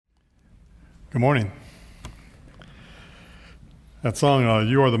Good morning. That song,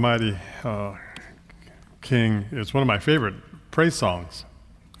 You Are the Mighty King, is one of my favorite praise songs.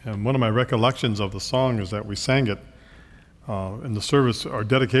 And one of my recollections of the song is that we sang it in the service, our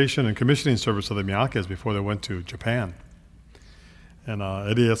dedication and commissioning service of the Miyakes before they went to Japan. And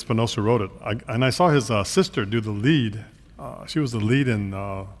Eddie Espinosa wrote it. I saw his sister do the lead. She was the lead in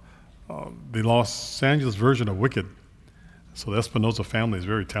the Los Angeles version of Wicked. So the Espinosa family is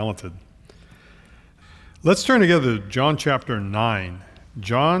very talented. Let's turn together to John chapter 9.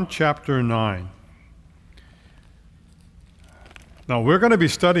 John chapter 9. Now, we're going to be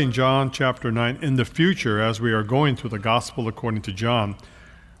studying John chapter 9 in the future as we are going through the gospel according to John.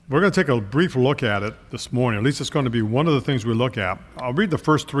 We're going to take a brief look at it this morning. At least it's going to be one of the things we look at. I'll read the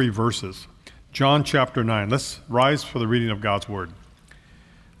first three verses. John chapter 9. Let's rise for the reading of God's word.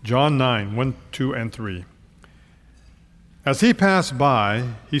 John 9, 1, 2, and 3. As he passed by,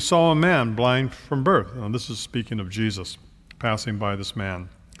 he saw a man blind from birth. Now, this is speaking of Jesus passing by this man.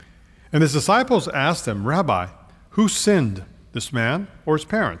 And his disciples asked him, Rabbi, who sinned, this man or his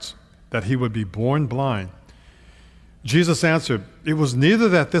parents, that he would be born blind? Jesus answered, it was neither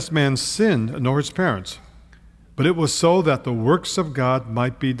that this man sinned nor his parents, but it was so that the works of God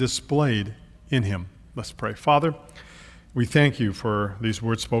might be displayed in him. Let's pray. Father, we thank you for these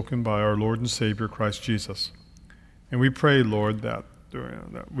words spoken by our Lord and Savior, Christ Jesus. And we pray, Lord, that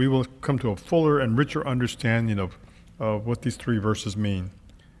we will come to a fuller and richer understanding of what these three verses mean.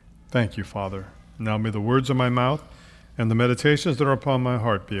 Thank you, Father. Now may the words of my mouth and the meditations that are upon my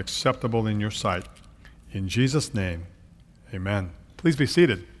heart be acceptable in your sight. In Jesus' name, amen. Please be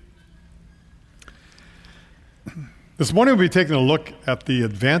seated. This morning we'll be taking a look at the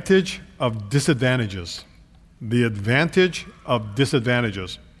advantage of disadvantages. The advantage of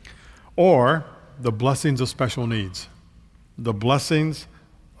disadvantages. Or the blessings of special needs. The blessings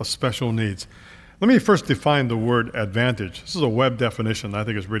of special needs. Let me first define the word advantage. This is a web definition I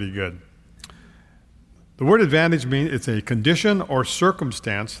think is really good. The word advantage means it's a condition or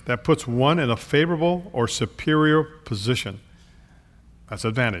circumstance that puts one in a favorable or superior position. That's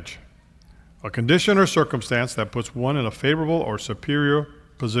advantage. A condition or circumstance that puts one in a favorable or superior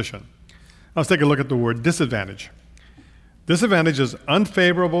position. Now let's take a look at the word disadvantage. Disadvantage is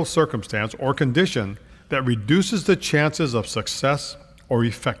unfavorable circumstance or condition that reduces the chances of success or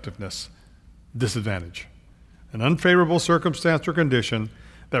effectiveness. Disadvantage. An unfavorable circumstance or condition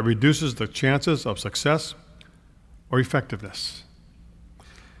that reduces the chances of success or effectiveness.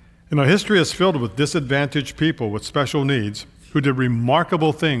 You know, history is filled with disadvantaged people with special needs who did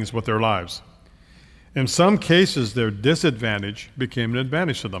remarkable things with their lives. In some cases, their disadvantage became an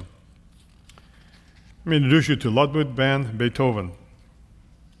advantage to them. Let me introduce you to Ludwig van Beethoven.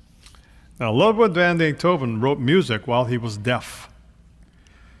 Now, Ludwig van Beethoven wrote music while he was deaf.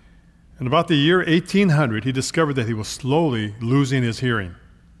 In about the year 1800, he discovered that he was slowly losing his hearing.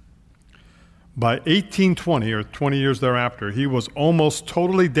 By 1820, or 20 years thereafter, he was almost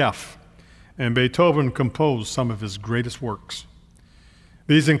totally deaf, and Beethoven composed some of his greatest works.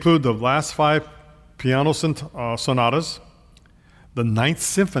 These include the last 5 piano sonatas, the Ninth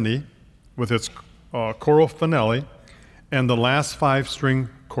Symphony with its choral finale, and the last 5 string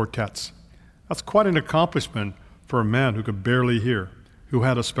quartets. That's quite an accomplishment for a man who could barely hear, who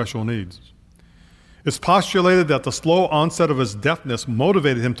had a special needs. It's postulated that the slow onset of his deafness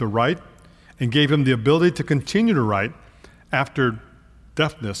motivated him to write and gave him the ability to continue to write after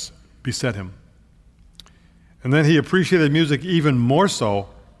deafness beset him. And then he appreciated music even more so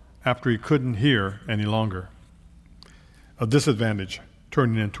after he couldn't hear any longer. A disadvantage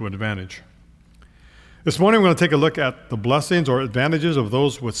turning into an advantage. This morning we're going to take a look at the blessings or advantages of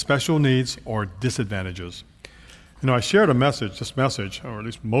those with special needs or disadvantages. You know, I shared this message, or at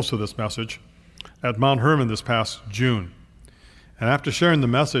least most of this message, at Mount Hermon this past June. And after sharing the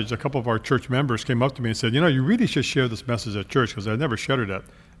message, a couple of our church members came up to me and said, you know, you really should share this message at church because I'd never shared it at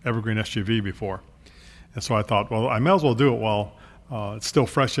Evergreen SGV before. And so I thought, well, I may as well do it while it's still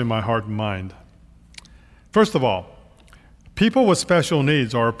fresh in my heart and mind. First of all, people with special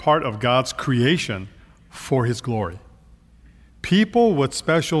needs are a part of God's creation for His glory. People with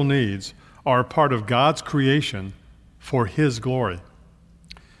special needs are a part of God's creation for His glory.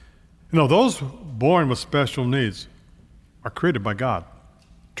 You know, those born with special needs are created by God.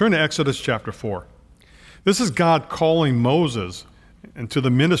 Turn to Exodus chapter 4. This is God calling Moses into the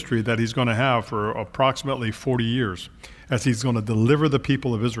ministry that he's going to have for approximately 40 years as he's going to deliver the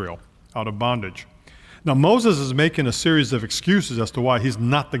people of Israel out of bondage. Now, Moses is making a series of excuses as to why he's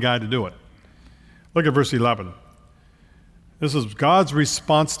not the guy to do it. Look at verse 11. This is God's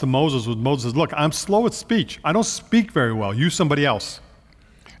response to Moses when Moses says, look, I'm slow at speech. I don't speak very well. Use somebody else.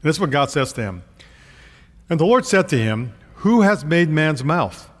 And this is what God says to him. And the Lord said to him, who has made man's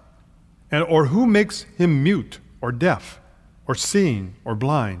mouth? Or who makes him mute or deaf or seeing or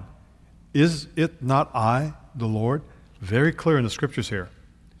blind? Is it not I, the Lord? Very clear in the scriptures here.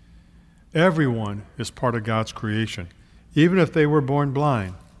 Everyone is part of God's creation, even if they were born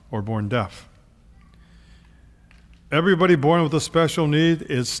blind or born deaf. Everybody born with a special need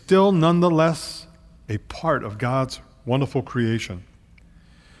is still nonetheless a part of God's wonderful creation.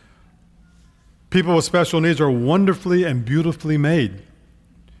 People with special needs are wonderfully and beautifully made.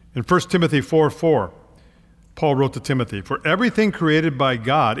 In 1 Timothy 4:4, Paul wrote to Timothy, for everything created by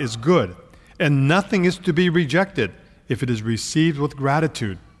God is good, and nothing is to be rejected if it is received with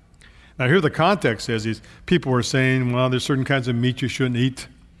gratitude. Now here the context is these people were saying, well, there's certain kinds of meat you shouldn't eat.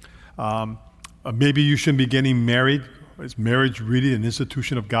 Maybe you shouldn't be getting married. Is marriage really an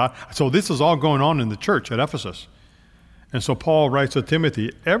institution of God? So this is all going on in the church at Ephesus. And so Paul writes to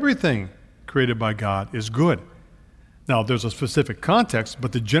Timothy, everything created by God is good. Now there's a specific context,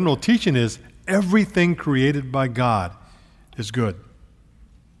 but the general teaching is everything created by God is good.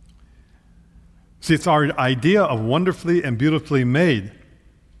 See, it's our idea of wonderfully and beautifully made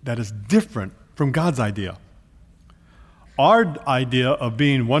that is different from God's idea. Our idea of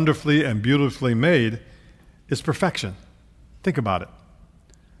being wonderfully and beautifully made is perfection. Think about it.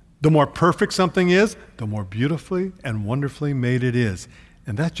 The more perfect something is, the more beautifully and wonderfully made it is.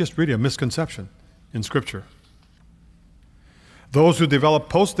 And that's just really a misconception in Scripture. Those who develop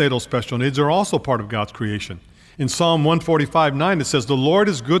postnatal special needs are also part of God's creation. In Psalm 145:9, it says, the Lord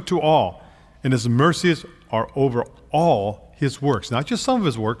is good to all, and his mercies are over all his works. Not just some of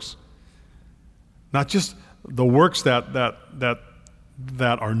his works, not just the works that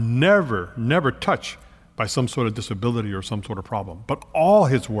are never touched by some sort of disability or some sort of problem, but all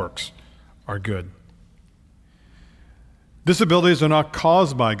his works are good. Disabilities are not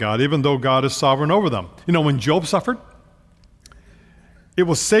caused by God, even though God is sovereign over them. You know, when Job suffered, it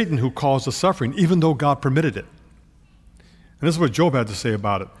was Satan who caused the suffering, even though God permitted it. And this is what Job had to say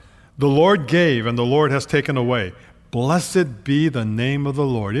about it. The Lord gave, and the Lord has taken away. Blessed be the name of the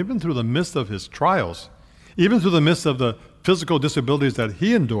Lord. Even through the midst of his trials, even through the midst of the physical disabilities that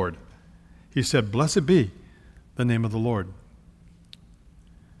he endured, he said, blessed be the name of the Lord.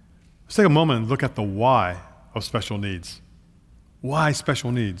 Let's take a moment and look at the why of special needs. Why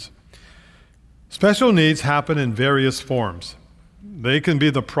special needs? Special needs happen in various forms. They can be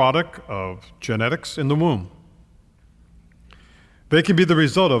the product of genetics in the womb. They can be the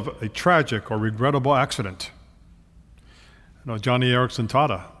result of a tragic or regrettable accident. You know, Johnny Erickson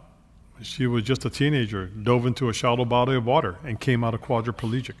Tada, she was just a teenager, dove into a shallow body of water and came out a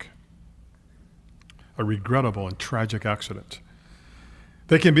quadriplegic. A regrettable and tragic accident.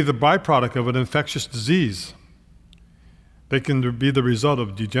 They can be the byproduct of an infectious disease. They can be the result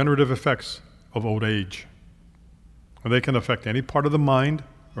of degenerative effects of old age. Or they can affect any part of the mind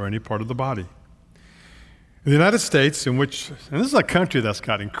or any part of the body. In the United States, and this is a country that's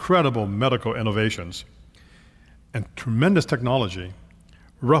got incredible medical innovations and tremendous technology,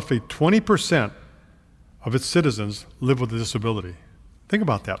 roughly 20% of its citizens live with a disability. Think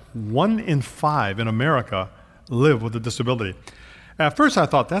about that. 1 in 5 in America live with a disability. At first I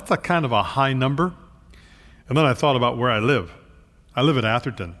thought that's a kind of a high number. And then I thought about where I live. I live in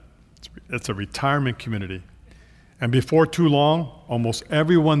Atherton. It's a retirement community. And before too long, almost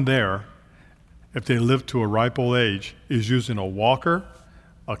everyone there, if they live to a ripe old age, is using a walker,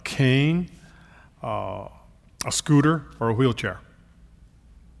 a cane, a scooter, or a wheelchair.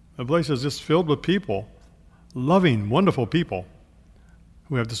 The place is just filled with people, loving, wonderful people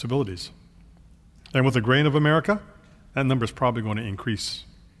who have disabilities. And with the grain of America, that number is probably going to increase.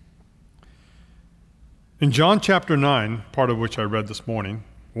 In John chapter 9, part of which I read this morning,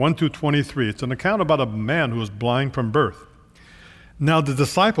 1 through 23, it's an account about a man who was blind from birth. Now the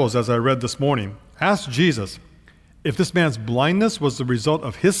disciples, as I read this morning, asked Jesus if this man's blindness was the result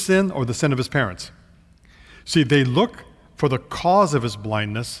of his sin or the sin of his parents. See, they look for the cause of his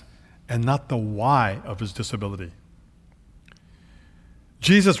blindness and not the why of his disability.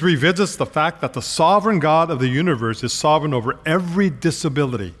 Jesus revisits the fact that the sovereign God of the universe is sovereign over every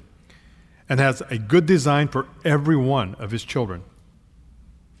disability and has a good design for every one of his children.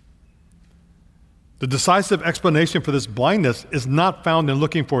 The decisive explanation for this blindness is not found in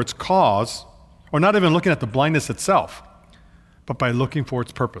looking for its cause, or not even looking at the blindness itself, but by looking for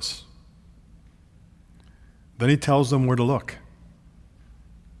its purpose. Then he tells them where to look.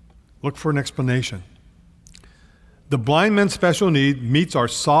 Look for an explanation. The blind man's special need meets our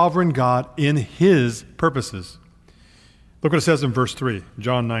sovereign God in his purposes. Look what it says in verse 3,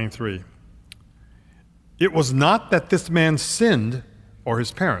 John 9:3. It was not that this man sinned or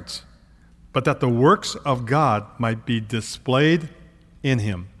his parents, but that the works of God might be displayed in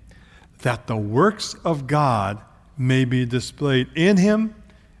him. That the works of God may be displayed in him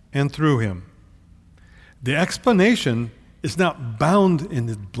and through him. The explanation is not bound in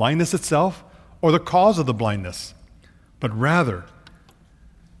the blindness itself or the cause of the blindness, but rather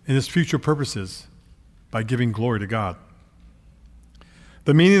in his future purposes by giving glory to God.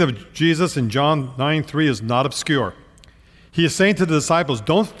 The meaning of Jesus in John 9:3 is not obscure. He is saying to the disciples,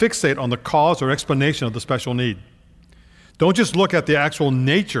 don't fixate on the cause or explanation of the special need. Don't just look at the actual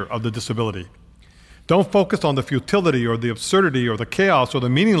nature of the disability. Don't focus on the futility or the absurdity or the chaos or the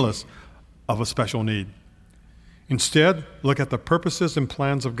meaningless of a special need. Instead, look at the purposes and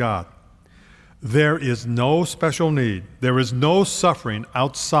plans of God. There is no special need. There is no suffering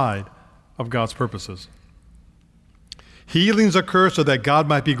outside of God's purposes. Healings occur so that God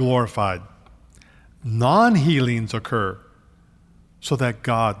might be glorified. Non-healings occur so that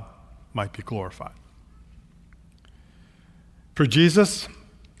God might be glorified. For Jesus,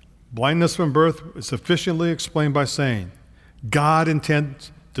 blindness from birth is sufficiently explained by saying, God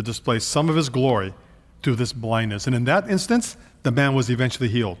intends to display some of his glory through this blindness. And in that instance, the man was eventually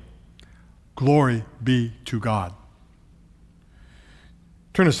healed. Glory be to God.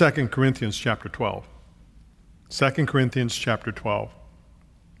 Turn to 2 Corinthians chapter 12. 2 Corinthians chapter 12.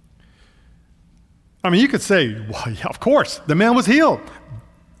 I mean, you could say, well, yeah, of course, the man was healed.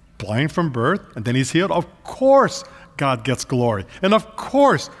 Blind from birth, and then he's healed. Of course, God gets glory. And of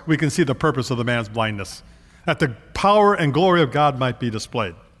course, we can see the purpose of the man's blindness, that the power and glory of God might be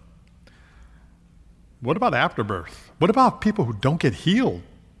displayed. What about afterbirth? What about people who don't get healed?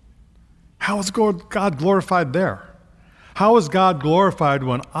 How is God glorified there? How is God glorified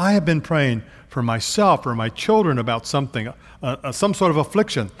when I have been praying for myself or my children about something, some sort of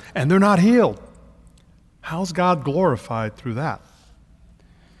affliction, and they're not healed? How's God glorified through that?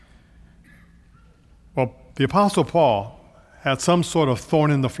 Well, the Apostle Paul had some sort of thorn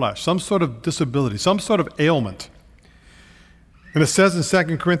in the flesh, some sort of disability, some sort of ailment. And it says in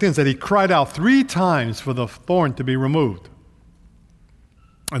 2 Corinthians that he cried out 3 times for the thorn to be removed.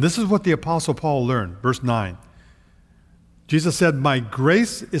 And this is what the Apostle Paul learned, verse 9. Jesus said, my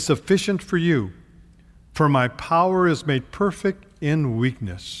grace is sufficient for you, for my power is made perfect in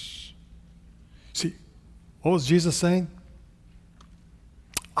weakness. See, what was Jesus saying?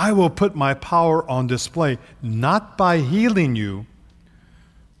 I will put my power on display, not by healing you,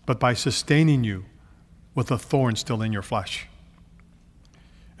 but by sustaining you with a thorn still in your flesh.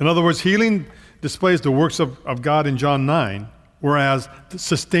 In other words, healing displays the works of God in John 9, whereas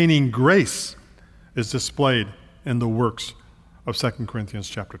sustaining grace is displayed in the works of 2 Corinthians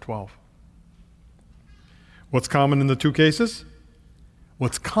chapter 12. What's common in the two cases?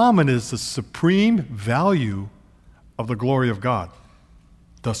 What's common is the supreme value of the glory of God.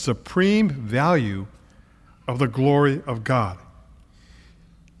 The supreme value of the glory of God.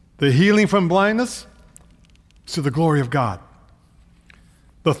 The healing from blindness is to the glory of God.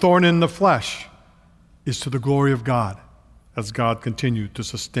 The thorn in the flesh is to the glory of God, as God continued to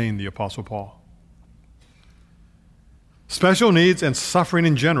sustain the Apostle Paul. Special needs and suffering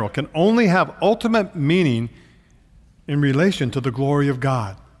in general can only have ultimate meaning in relation to the glory of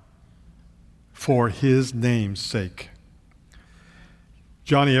God for his name's sake.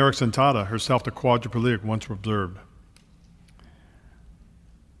 Johnny Erickson Tada, herself the quadriplegic, once observed,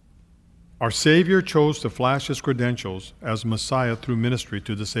 our Savior chose to flash his credentials as Messiah through ministry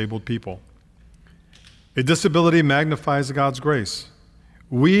to disabled people. A disability magnifies God's grace.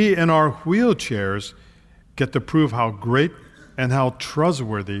 We in our wheelchairs get to prove how great and how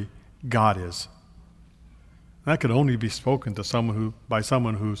trustworthy God is. That could only be spoken to by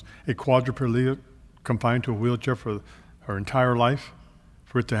someone who's a quadriplegic, confined to a wheelchair for her entire life,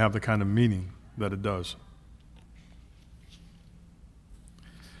 for it to have the kind of meaning that it does.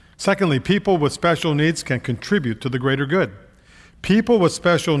 Secondly, people with special needs can contribute to the greater good. People with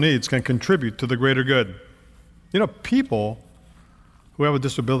special needs can contribute to the greater good. You know, people who have a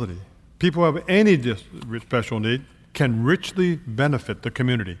disability, people who have any special need, can richly benefit the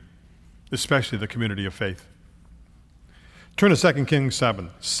community, especially the community of faith. Turn to 2 Kings 7.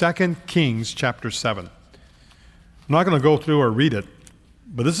 2 Kings chapter 7. I'm not going to go through or read it,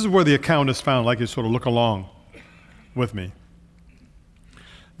 but this is where the account is found. I'd like you to sort of look along with me.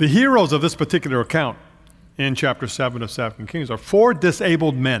 The heroes of this particular account in chapter 7 of 2 Kings are 4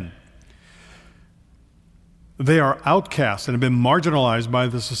 disabled men. They are outcasts and have been marginalized by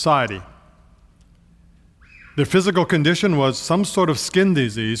the society. Their physical condition was some sort of skin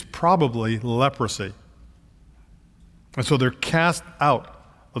disease, probably leprosy. And so they're cast out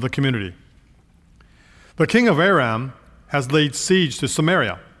of the community. The king of Aram has laid siege to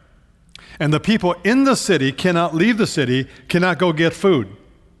Samaria. And the people in the city cannot leave the city, cannot go get food.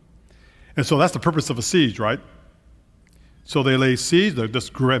 And so that's the purpose of a siege, right? So they lay siege, this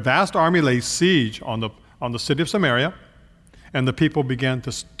vast army lays siege on the city of Samaria, and the people began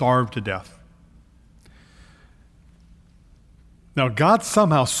to starve to death. Now God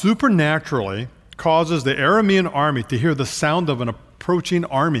somehow supernaturally causes the Aramean army to hear the sound of an approaching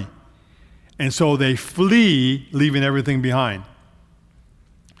army. And so they flee, leaving everything behind.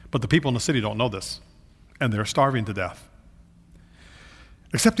 But the people in the city don't know this, and they're starving to death.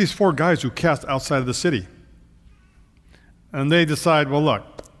 Except these 4 guys who cast outside of the city. And they decide, well, look,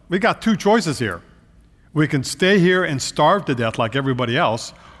 we got 2 choices here. We can stay here and starve to death like everybody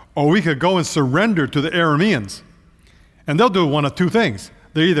else, or we could go and surrender to the Arameans. And they'll do one of 2 things.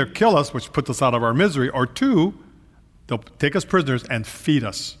 They either kill us, which puts us out of our misery, or 2, they'll take us prisoners and feed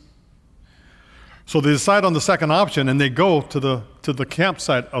us. So they decide on the second option, and they go to the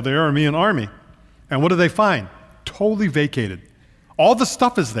campsite of the Aramean army. And what do they find? Totally vacated. All the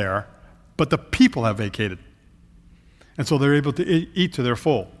stuff is there, but the people have vacated. And so they're able to eat to their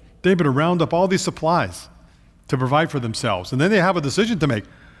full. They're able to round up all these supplies to provide for themselves. And then they have a decision to make.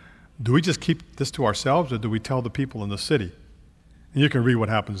 Do we just keep this to ourselves, or do we tell the people in the city? And you can read what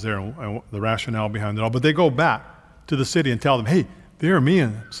happens there and the rationale behind it all. But they go back to the city and tell them, hey, the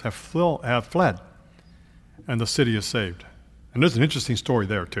Arameans have fled, and the city is saved. And there's an interesting story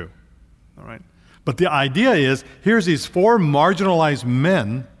there too. All right. But the idea is, here's these 4 marginalized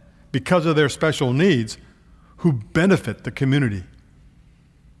men, because of their special needs, who benefit the community.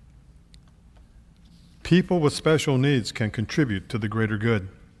 People with special needs can contribute to the greater good.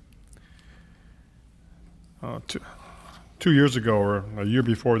 2 years ago, or a year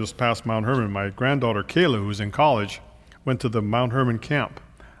before this past Mount Hermon, my granddaughter Kayla, who's in college, went to the Mount Hermon camp,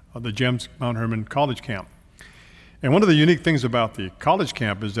 the GEMS Mount Hermon college camp. And one of the unique things about the college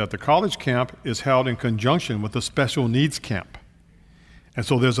camp is that the college camp is held in conjunction with the special needs camp. And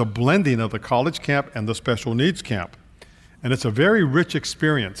so there's a blending of the college camp and the special needs camp. And it's a very rich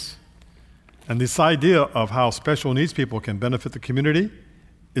experience. And this idea of how special needs people can benefit the community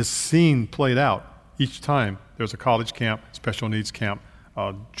is seen played out each time there's a college camp, special needs camp,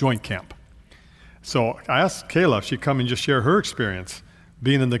 joint camp. So I asked Kayla if she'd come and just share her experience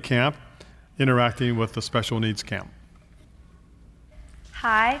being in the camp, interacting with the special needs camp.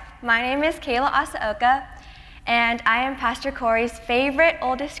 Hi, my name is Kayla Asaoka, and I am Pastor Cory's favorite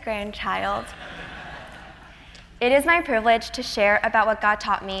oldest grandchild. It is my privilege to share about what God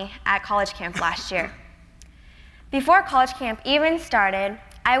taught me at college camp last year. Before college camp even started,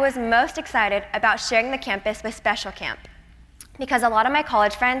 I was most excited about sharing the campus with special camp, because a lot of my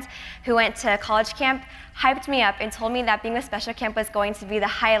college friends who went to college camp hyped me up and told me that being with special camp was going to be the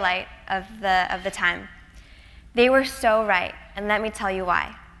highlight of the time. They were so right, and let me tell you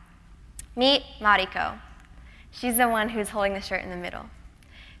why. Meet Mariko. She's the one who's holding the shirt in the middle.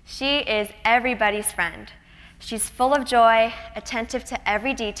 She is everybody's friend. She's full of joy, attentive to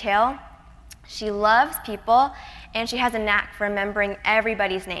every detail. She loves people, and she has a knack for remembering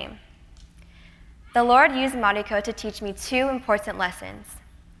everybody's name. The Lord used Mariko to teach me 2 important lessons.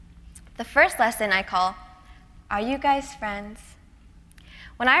 The first lesson I call, are you guys friends?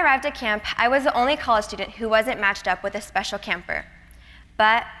 When I arrived at camp, I was the only college student who wasn't matched up with a special camper.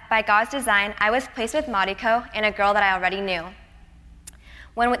 But by God's design, I was placed with Mariko and a girl that I already knew.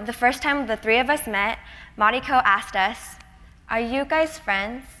 When the first time the 3 of us met, Mariko asked us, are you guys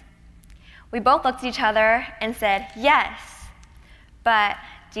friends? We both looked at each other and said, yes. But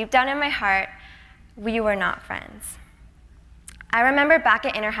deep down in my heart, we were not friends. I remember back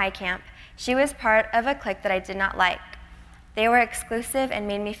at inner high camp, she was part of a clique that I did not like. They were exclusive and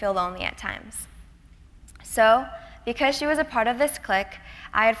made me feel lonely at times. So, because she was a part of this clique,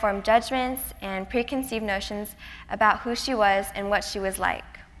 I had formed judgments and preconceived notions about who she was and what she was like.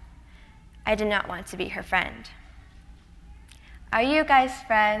 I did not want to be her friend. Are you guys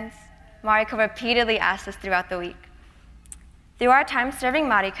friends? Mariko repeatedly asked us throughout the week. Through our time serving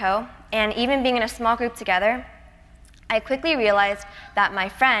Mariko, and even being in a small group together, I quickly realized that my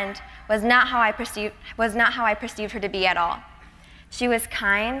friend was not how I perceived her to be at all. She was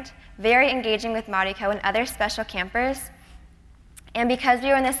kind, very engaging with Mariko and other special campers, and because we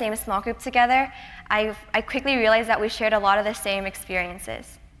were in the same small group together, I quickly realized that we shared a lot of the same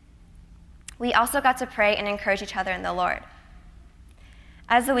experiences. We also got to pray and encourage each other in the Lord.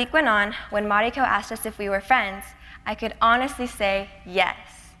 As the week went on, when Mariko asked us if we were friends, I could honestly say yes.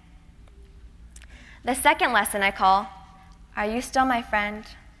 The second lesson I call, are you still my friend?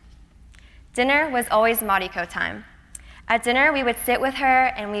 Dinner was always Mariko time. At dinner, we would sit with her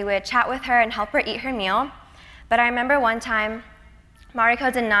and we would chat with her and help her eat her meal. But I remember one time,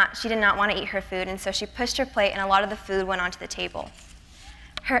 Mariko did not want to eat her food, and so she pushed her plate and a lot of the food went onto the table.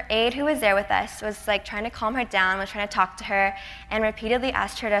 Her aide who was there with us was trying to calm her down, was trying to talk to her, and repeatedly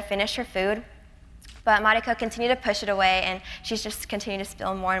asked her to finish her food. But Mariko continued to push it away, and she just continued to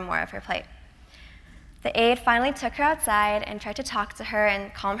spill more and more of her plate. The aide finally took her outside and tried to talk to her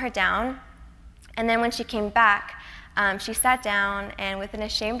and calm her down. And then when she came back, she sat down, and with an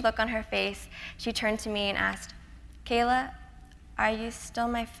ashamed look on her face, she turned to me and asked, "Kayla, are you still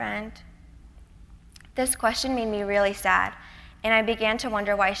my friend?" This question made me really sad, and I began to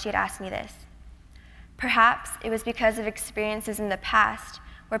wonder why she had asked me this. Perhaps it was because of experiences in the past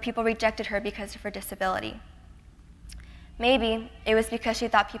where people rejected her because of her disability. Maybe it was because she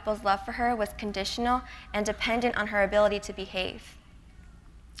thought people's love for her was conditional and dependent on her ability to behave.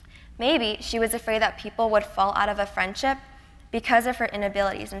 Maybe she was afraid that people would fall out of a friendship because of her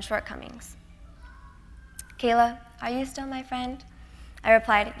inabilities and shortcomings. "Kayla, are you still my friend?" I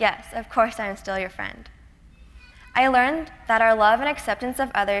replied, "Yes, of course I am still your friend." I learned that our love and acceptance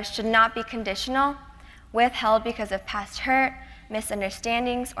of others should not be conditional, withheld because of past hurt,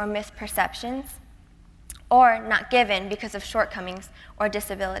 misunderstandings, or misperceptions, or not given because of shortcomings or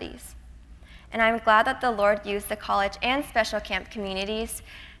disabilities. And I'm glad that the Lord used the college and special camp communities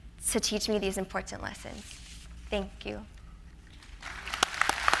to teach me these important lessons. Thank you.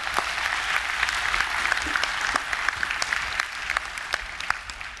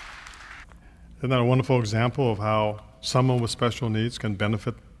 Isn't that a wonderful example of how someone with special needs can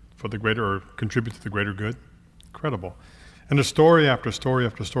benefit for the greater or contribute to the greater good? Incredible. And there's story after story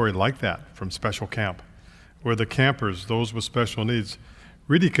after story like that from special camp, where the campers, those with special needs,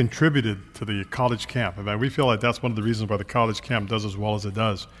 really contributed to the college camp. I mean, we feel like that's one of the reasons why the college camp does as well as it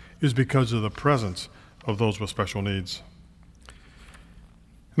does, is because of the presence of those with special needs.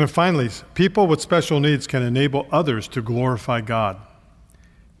 And then finally, people with special needs can enable others to glorify God.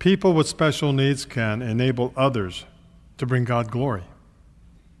 People with special needs can enable others to bring God glory.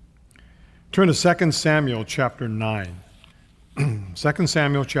 Turn to 2 Samuel chapter 9. 2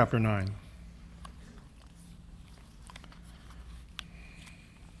 Samuel chapter 9.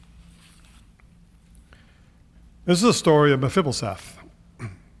 This is a story of Mephibosheth.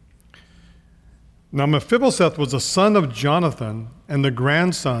 Now Mephibosheth was the son of Jonathan and the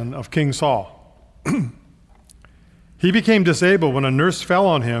grandson of King Saul. He became disabled when a nurse fell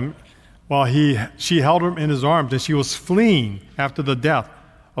on him while she held him in his arms, and she was fleeing after the death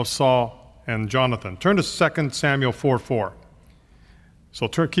of Saul and Jonathan. Turn to 2 Samuel 4:4. So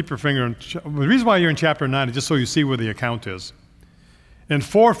keep your finger in. The reason why you're in chapter 9 is just so you see where the account is. In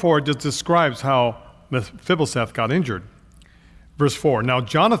 4:4, it just describes how Mephibosheth got injured. Verse 4, "Now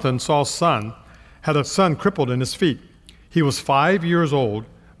Jonathan, Saul's son, had a son crippled in his feet. He was 5 years old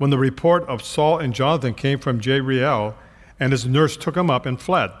when the report of Saul and Jonathan came from Jezreel, and his nurse took him up and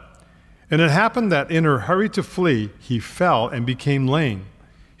fled. And it happened that in her hurry to flee, he fell and became lame.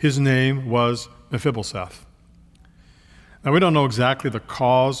 His name was Mephibosheth." Now, we don't know exactly the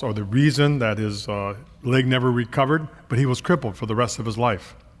cause or the reason that his leg never recovered, but he was crippled for the rest of his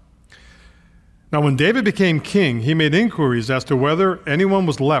life. Now, when David became king, he made inquiries as to whether anyone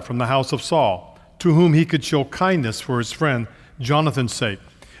was left from the house of Saul to whom he could show kindness for his friend Jonathan's sake.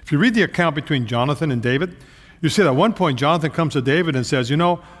 If you read the account between Jonathan and David, you see that at one point Jonathan comes to David and says,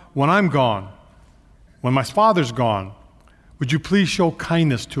 when I'm gone, when my father's gone, would you please show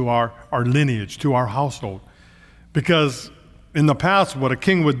kindness to our lineage, to our household? Because in the past, what a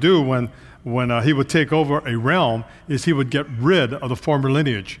king would do when he would take over a realm is he would get rid of the former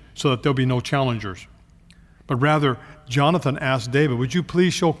lineage so that there'll be no challengers. But rather, Jonathan asked David, would you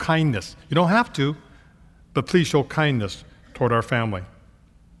please show kindness? You don't have to, but please show kindness toward our family.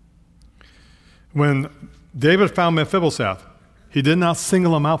 When David found Mephibosheth, he did not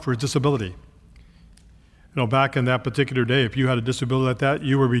single him out for his disability. Back in that particular day, if you had a disability like that,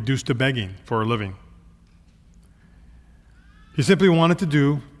 you were reduced to begging for a living. He simply wanted to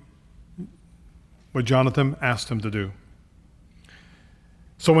do what Jonathan asked him to do.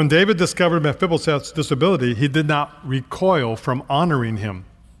 So when David discovered Mephibosheth's disability, he did not recoil from honoring him.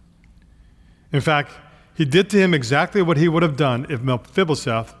 In fact, he did to him exactly what he would have done if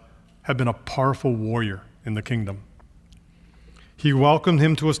Mephibosheth had been a powerful warrior in the kingdom. He welcomed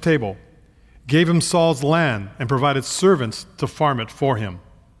him to his table, gave him Saul's land, and provided servants to farm it for him.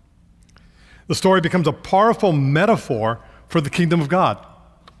 The story becomes a powerful metaphor for the kingdom of God,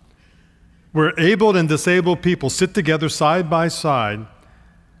 where able and disabled people sit together side by side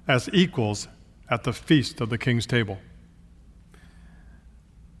as equals at the feast of the king's table.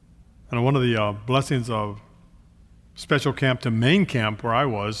 And one of the blessings of special camp to main camp where I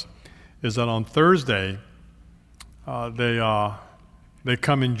was is that on Thursday, they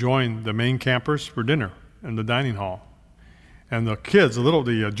come and join the main campers for dinner in the dining hall. And the kids,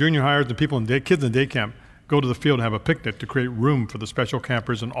 the junior hires, the people kids in day camp go to the field and have a picnic to create room for the special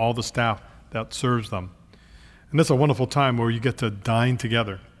campers and all the staff that serves them. And it's a wonderful time where you get to dine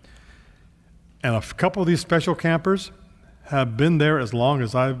together. And a couple of these special campers have been there as long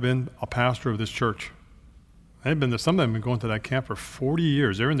as I've been a pastor of this church. They've been there. Some of them have been going to that camp for 40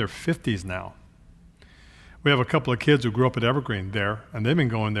 years. They're in their 50s now. We have a couple of kids who grew up at Evergreen there, and they've been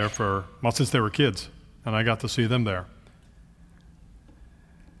going there since they were kids, and I got to see them there.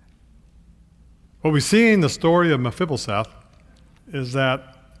 What we see in the story of Mephibosheth is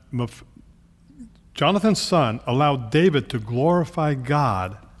that Jonathan's son allowed David to glorify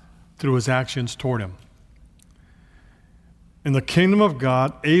God through his actions toward him. In the kingdom of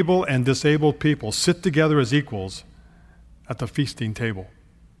God, able and disabled people sit together as equals at the feasting table.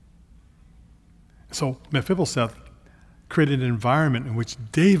 So Mephibosheth created an environment in which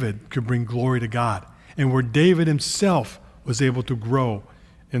David could bring glory to God, and where David himself was able to grow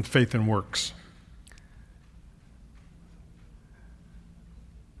in faith and works.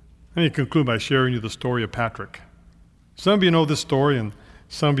 Let me conclude by sharing you the story of Patrick. Some of you know this story, and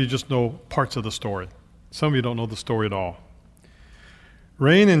some of you just know parts of the story. Some of you don't know the story at all.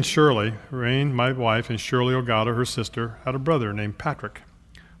 Rain, my wife, and Shirley Ogata, her sister, had a brother named Patrick,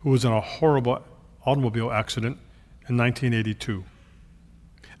 who was in a horrible automobile accident in 1982.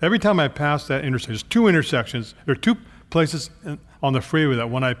 Every time I pass that intersection, there's two intersections, there are two places on the freeway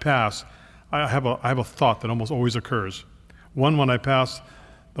that when I pass, I have a thought that almost always occurs. One, when I pass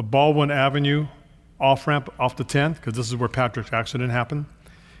the Baldwin Avenue off-ramp off the 10, because this is where Patrick's accident happened.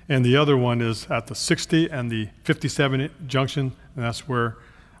 And the other one is at the 60 and the 57 junction, and that's where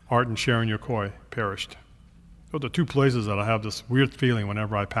Art and Sharon Yokoi perished. Those are two places that I have this weird feeling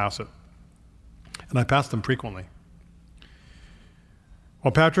whenever I pass it. And I pass them frequently.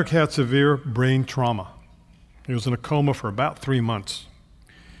 Well, Patrick had severe brain trauma. He was in a coma for about 3 months.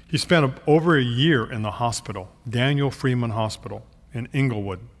 He spent over a year in the hospital, Daniel Freeman Hospital in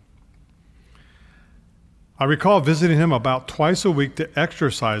Inglewood. I recall visiting him about twice a week to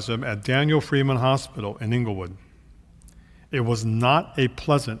exercise him at Daniel Freeman Hospital in Inglewood. It was not a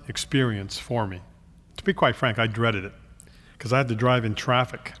pleasant experience for me. To be quite frank, I dreaded it because I had to drive in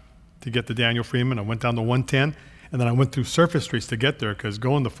traffic to get to Daniel Freeman. I went down to 110, and then I went through surface streets to get there because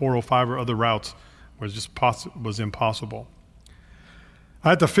going to 405 or other routes was impossible. I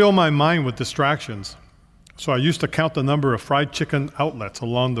had to fill my mind with distractions, so I used to count the number of fried chicken outlets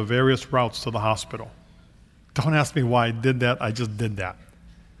along the various routes to the hospital. Don't ask me why I did that, I just did that.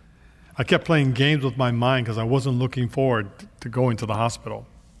 I kept playing games with my mind because I wasn't looking forward to going to the hospital.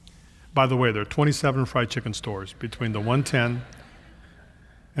 By the way, there are 27 fried chicken stores between the 110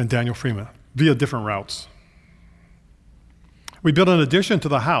 and Daniel Freeman via different routes. We built an addition to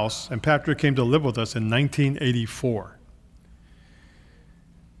the house, and Patrick came to live with us in 1984.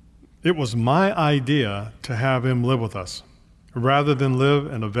 It was my idea to have him live with us rather than live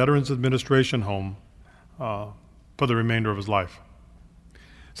in a Veterans Administration home for the remainder of his life.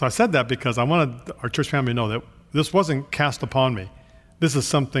 So I said that because I wanted our church family to know that this wasn't cast upon me. This is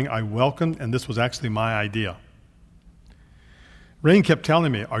something I welcomed, and this was actually my idea. Rain kept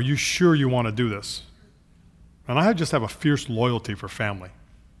telling me, "Are you sure you want to do this?" And I just have a fierce loyalty for family,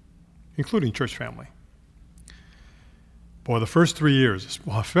 including church family. Boy, the first 3 years,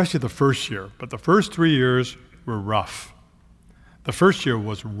 well, especially the first year, but the first 3 years were rough. The first year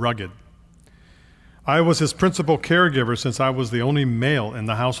was rugged. I was his principal caregiver since I was the only male in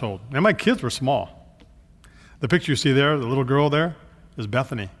the household, and my kids were small. The picture you see there, the little girl there, is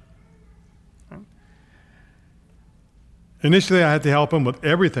Bethany. Initially, I had to help him with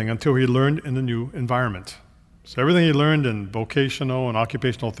everything until he learned in the new environment. So everything he learned in vocational and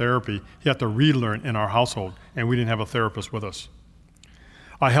occupational therapy, he had to relearn in our household, and we didn't have a therapist with us.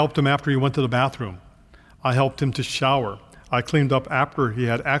 I helped him after he went to the bathroom. I helped him to shower. I cleaned up after he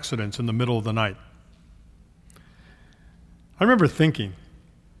had accidents in the middle of the night. I remember thinking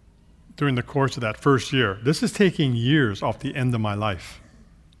during the course of that first year, this is taking years off the end of my life.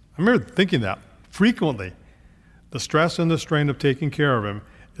 I remember thinking that frequently. The stress and the strain of taking care of him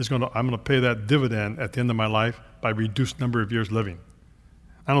I'm going to pay that dividend at the end of my life by reduced number of years living.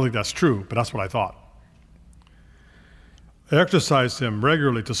 I don't think that's true, but that's what I thought. I exercised him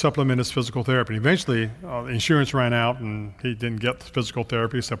regularly to supplement his physical therapy. Eventually, insurance ran out, and he didn't get physical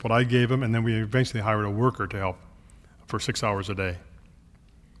therapy except what I gave him, and then we eventually hired a worker to help for 6 hours a day.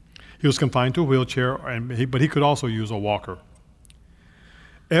 He was confined to a wheelchair, but he could also use a walker.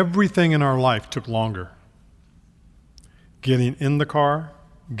 Everything in our life took longer. Getting in the car,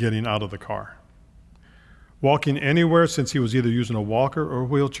 getting out of the car. walking anywhere since he was either using a walker or a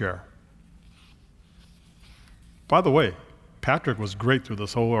wheelchair. By the way, Patrick was great through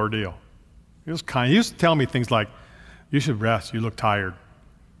this whole ordeal. He was kind. He used to tell me things like, "You should rest. You look tired."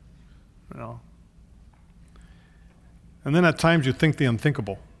 You know. And then at times you think the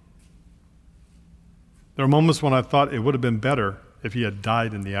unthinkable. There are moments when I thought it would have been better if he had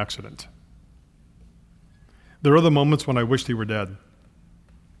died in the accident. There are other moments when I wished he were dead.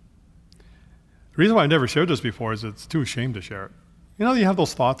 The reason why I never shared this before is it's too ashamed to share it. You know, you have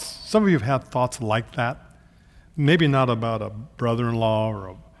those thoughts. Some of you have had thoughts like that. Maybe not about a brother-in-law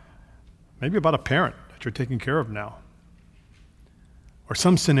or maybe about a parent that you're taking care of now. Or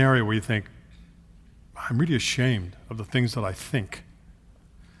some scenario where you think, I'm really ashamed of the things that I think.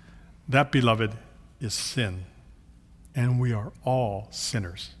 That, beloved, is sin. And we are all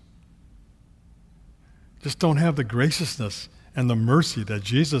sinners. Just don't have the graciousness and the mercy that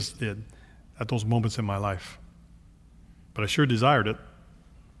Jesus did at those moments in my life. But I sure desired it.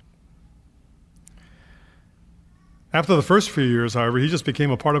 After the first few years, however, he just became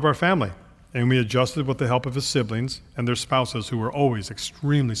a part of our family, and we adjusted with the help of his siblings and their spouses, who were always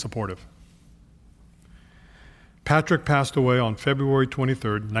extremely supportive. Patrick passed away on February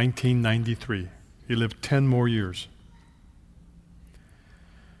 23rd, 1993. He lived 10 more years.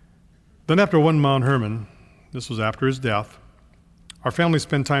 Then after one Mount Hermon, this was after his death, our family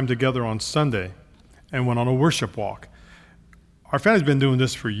spent time together on Sunday and went on a worship walk. Our family's been doing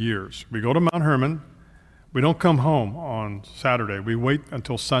this for years. We go to Mount Hermon. We don't come home on Saturday. We wait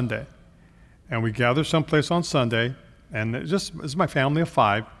until Sunday. And we gather someplace on Sunday, and it's my family of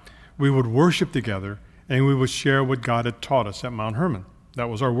 5. We would worship together, and we would share what God had taught us at Mount Hermon. That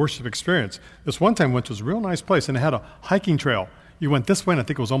was our worship experience. This one time we went to a real nice place, and it had a hiking trail. You went this way, and I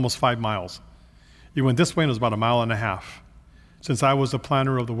think it was almost 5 miles. You went this way, and it was about 1.5 miles. Since I was the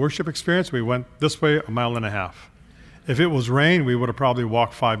planner of the worship experience, we went this way 1.5 miles. If it was rain, we would have probably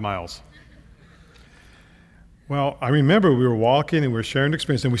walked 5 miles. Well, I remember we were walking and we were sharing the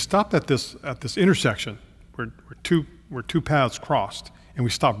experience, and we stopped at this intersection where two paths crossed, and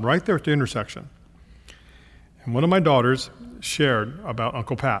we stopped right there at the intersection. And one of my daughters shared about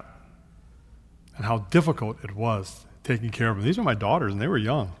Uncle Pat and how difficult it was taking care of him. These are my daughters, and they were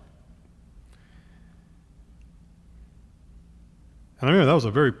young. And I remember that was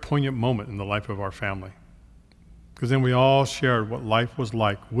a very poignant moment in the life of our family, because then we all shared what life was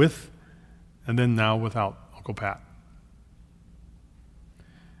like with and then now without Uncle Pat.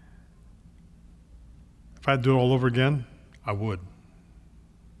 If I had to do it all over again, I would.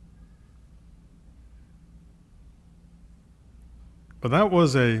 But that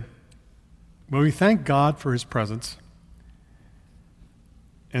was well, we thank God for his presence.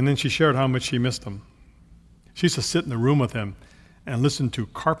 And then she shared how much she missed him. She used to sit in the room with him and listen to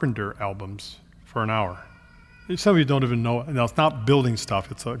Carpenter albums for an hour. Some of you don't even know. Now, it's not building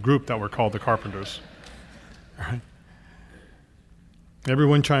stuff. It's a group that were called the Carpenters. All right?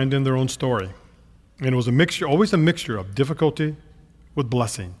 Everyone chimed in their own story. And it was a mixture, always a mixture of difficulty with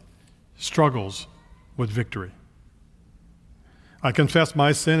blessing, struggles with victory. I confessed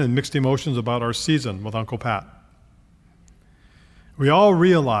my sin and mixed emotions about our season with Uncle Pat. We all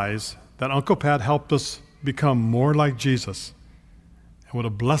realize that Uncle Pat helped us become more like Jesus, and what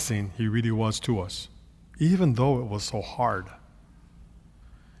a blessing he really was to us, even though it was so hard.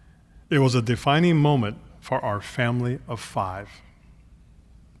 It was a defining moment for our family of 5.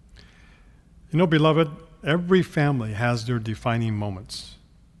 You know, beloved, every family has their defining moments.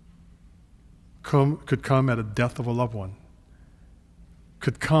 Could come at a death of a loved one.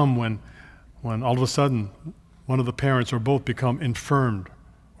 Could come when all of a sudden one of the parents or both become infirmed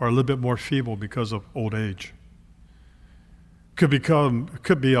or a little bit more feeble because of old age. Could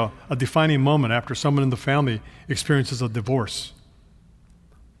be a defining moment after someone in the family experiences a divorce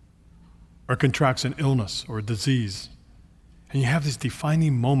or contracts an illness or a disease. And you have these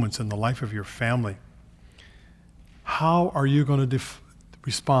defining moments in the life of your family. How are you going to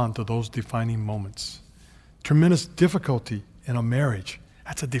respond to those defining moments? Tremendous difficulty in a marriage.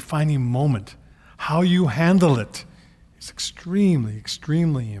 That's a defining moment. How you handle it is extremely,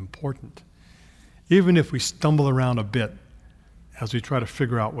 extremely important. Even if we stumble around a bit as we try to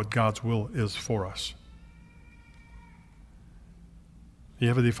figure out what God's will is for us. Do you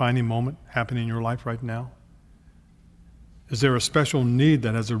have a defining moment happening in your life right now? Is there a special need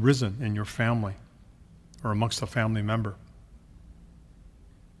that has arisen in your family or amongst a family member?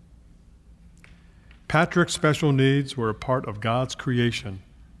 Patrick's special needs were a part of God's creation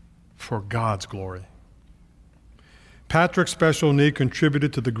for God's glory. Patrick's special need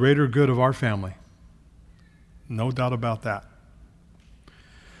contributed to the greater good of our family. No doubt about that.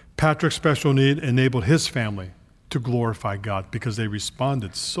 Patrick's special need enabled his family to glorify God because they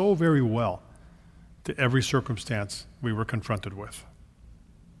responded so very well to every circumstance we were confronted with.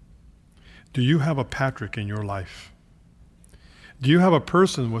 Do you have a Patrick in your life? Do you have a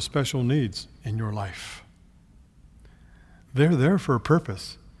person with special needs in your life? They're there for a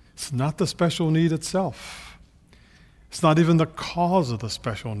purpose. It's not the special need itself. It's not even the cause of the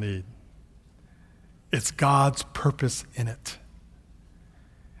special need. It's God's purpose in it.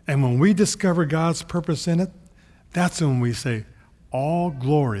 And when we discover God's purpose in it, that's when we say, all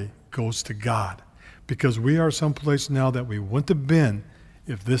glory goes to God, because we are someplace now that we wouldn't have been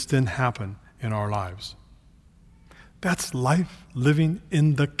if this didn't happen in our lives. That's life living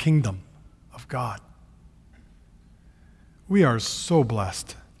in the kingdom of God. We are so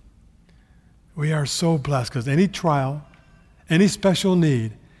blessed. We are so blessed because any trial, any special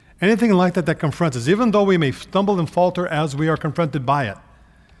need, anything like that that confronts us, even though we may stumble and falter as we are confronted by it,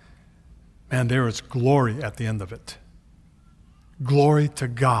 man, there is glory at the end of it. Glory to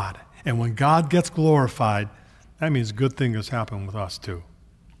God. And when God gets glorified, that means good things happen with us too.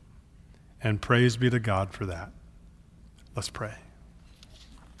 And praise be to God for that. Let's pray.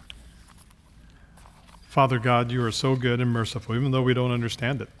 Father God, you are so good and merciful, even though we don't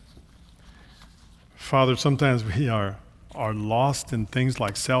understand it. Father, sometimes we are lost in things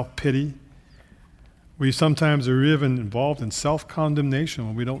like self-pity. We sometimes are even involved in self-condemnation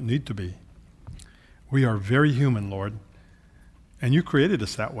when we don't need to be. We are very human, Lord, and you created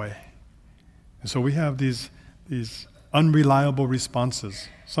us that way. And so we have these unreliable responses,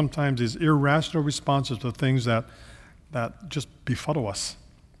 sometimes these irrational responses to things that just befuddle us.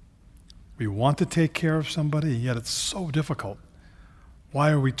 We want to take care of somebody, yet it's so difficult.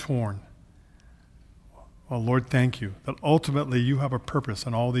 Why are we torn? Well, Lord, thank you that ultimately you have a purpose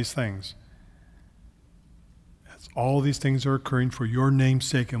in all these things. As all these things are occurring for your name's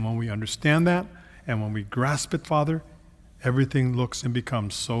sake, and when we understand that, and when we grasp it, Father, everything looks and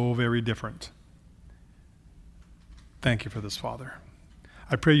becomes so very different. Thank you for this, Father.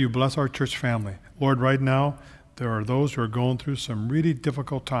 I pray you bless our church family. Lord, right now, there are those who are going through some really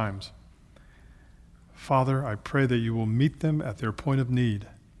difficult times. Father, I pray that you will meet them at their point of need.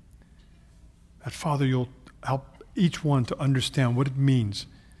 That, Father, you'll help each one to understand what it means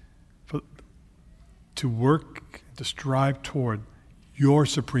to work, to strive toward your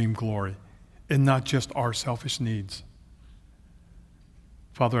supreme glory and not just our selfish needs.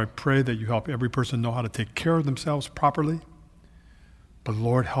 Father, I pray that you help every person know how to take care of themselves properly. But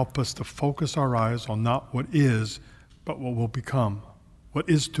Lord, help us to focus our eyes on not what is, but what will become, what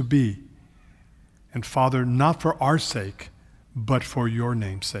is to be. And Father, not for our sake, but for your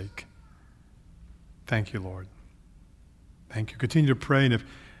name's sake. Thank you, Lord. Thank you. Continue to pray. And if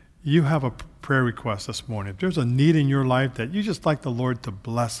you have a prayer request this morning, if there's a need in your life that you just like the Lord to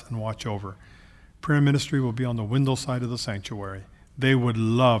bless and watch over, prayer ministry will be on the window side of the sanctuary. They would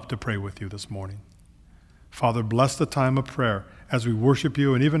love to pray with you this morning. Father, bless the time of prayer as we worship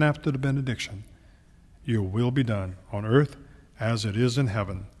you, and even after the benediction, your will be done on earth as it is in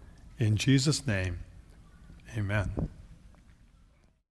heaven. In Jesus' name, amen.